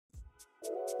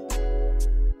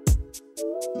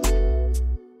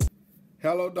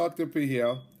Hello, Dr. P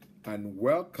here, and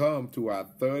welcome to our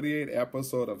 38th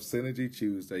episode of Synergy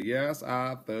Tuesday. Yes,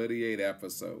 our 38th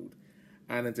episode.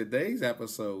 And in today's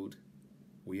episode,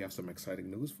 we have some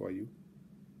exciting news for you.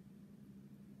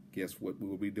 Guess what we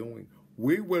will be doing?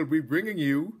 We will be bringing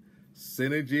you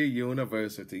Synergy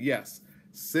University. Yes,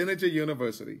 Synergy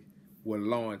University will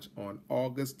launch on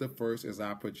August the 1st is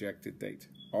our projected date.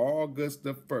 August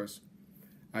the 1st.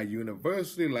 A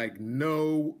university like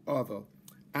no other.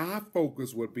 Our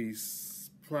focus will be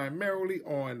primarily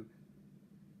on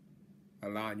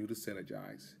allowing you to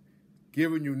synergize,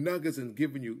 giving you nuggets and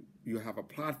giving you have a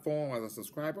platform as a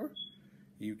subscriber.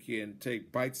 You can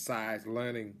take bite-sized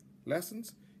learning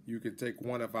lessons. You can take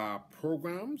one of our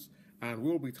programs, and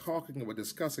we'll be talking about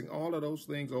discussing all of those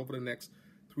things over the next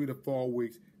 3 to 4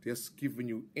 weeks, just giving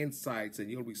you insights, and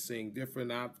you'll be seeing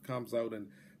different outcomes out. And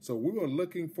so we are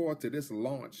looking forward to this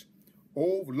launch.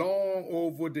 Long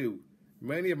overdue.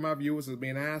 Many of my viewers have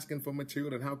been asking for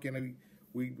material and how can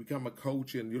we become a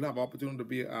coach, and you'll have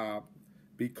opportunity to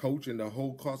be coaching the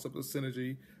whole course of the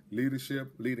synergy,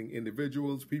 leadership, leading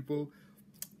individuals, people,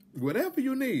 whatever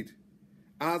you need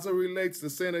as it relates to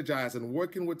synergize and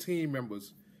working with team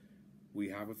members. We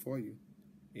have it for you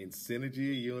in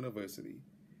Synergy University.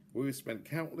 We've spent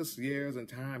countless years and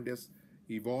time just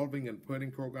evolving and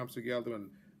putting programs together and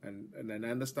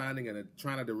understanding and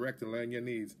trying to direct and learn your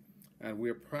needs. And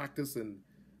we're practicing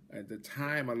at the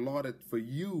time allotted for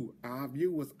you, our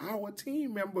viewers, our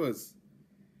team members.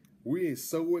 We are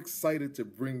so excited to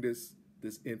bring this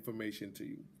information to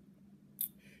you.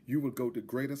 You will go to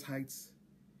greatest heights.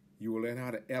 You will learn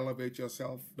how to elevate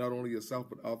yourself, not only yourself,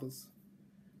 but others.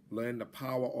 Learn the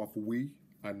power of we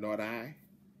and not I.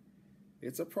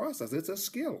 It's a process. It's a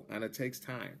skill, and it takes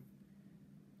time.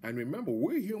 And remember,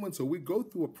 we're human, so we go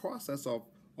through a process of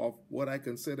what I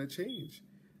consider change.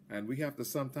 And we have to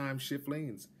sometimes shift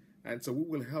lanes. And so we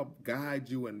will help guide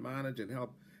you and manage and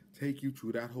help take you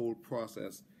through that whole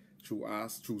process through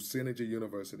Synergy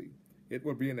University. It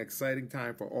will be an exciting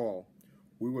time for all.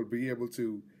 We will be able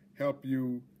to help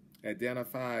you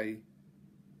identify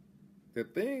the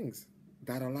things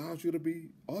that allows you to be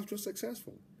ultra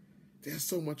successful. There's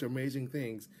so much amazing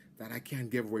things that I can't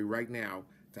give away right now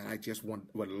that I just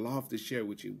would love to share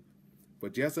with you.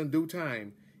 But just in due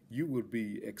time, you will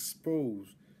be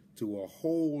exposed to a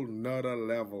whole nother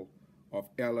level of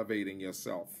elevating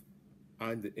yourself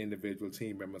and the individual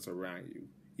team members around you.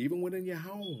 Even within your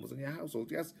homes and your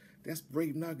household, just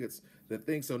brave nuggets, the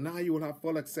things. So now you will have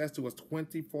full access to us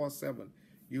 24/7.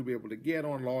 You'll be able to get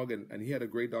on log and hear the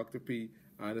great Dr. P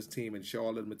and his team and share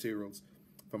all the materials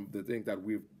from the things that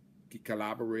we've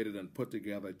collaborated and put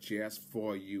together just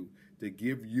for you, to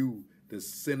give you the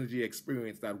synergy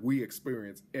experience that we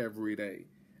experience every day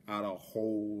at a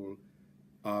whole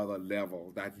other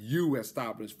level that you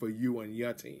establish for you and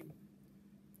your team.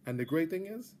 And the great thing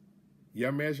is,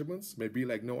 your measurements may be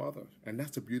like no other. And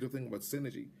that's the beautiful thing about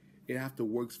synergy. It has to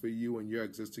work for you and your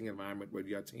existing environment with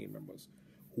your team members,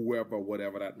 whoever,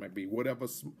 whatever that might be. Whatever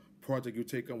project you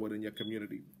take on within your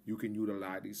community, you can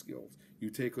utilize these skills. You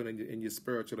take on in your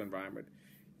spiritual environment,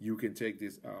 you can take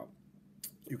this,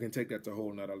 you can take that to a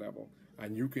whole nother level.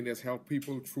 And you can just help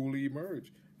people truly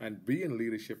emerge and be in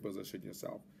leadership position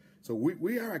yourself. So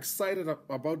we are excited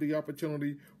about the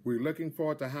opportunity. We're looking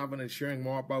forward to having and sharing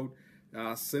more about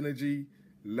synergy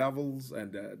levels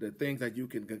and the things that you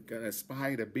can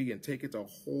aspire to be and take it to a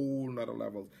whole nother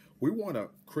level. We want to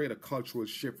create a cultural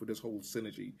shift for this whole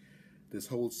synergy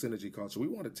culture. We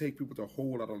want to take people to a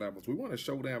whole other levels. We want to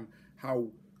show them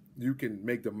how you can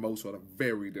make the most out of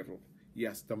very little.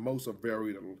 Yes, the most of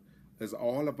very little. It's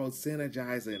all about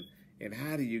synergizing. And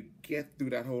how do you get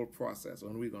through that whole process?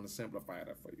 And we're going to simplify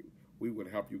that for you. We will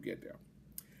help you get there.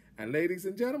 And ladies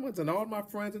and gentlemen, and all my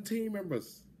friends and team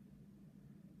members,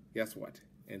 guess what?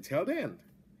 Until then,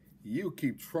 you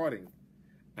keep trotting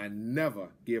and never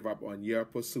give up on your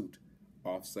pursuit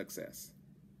of success.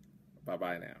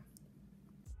 Bye-bye now.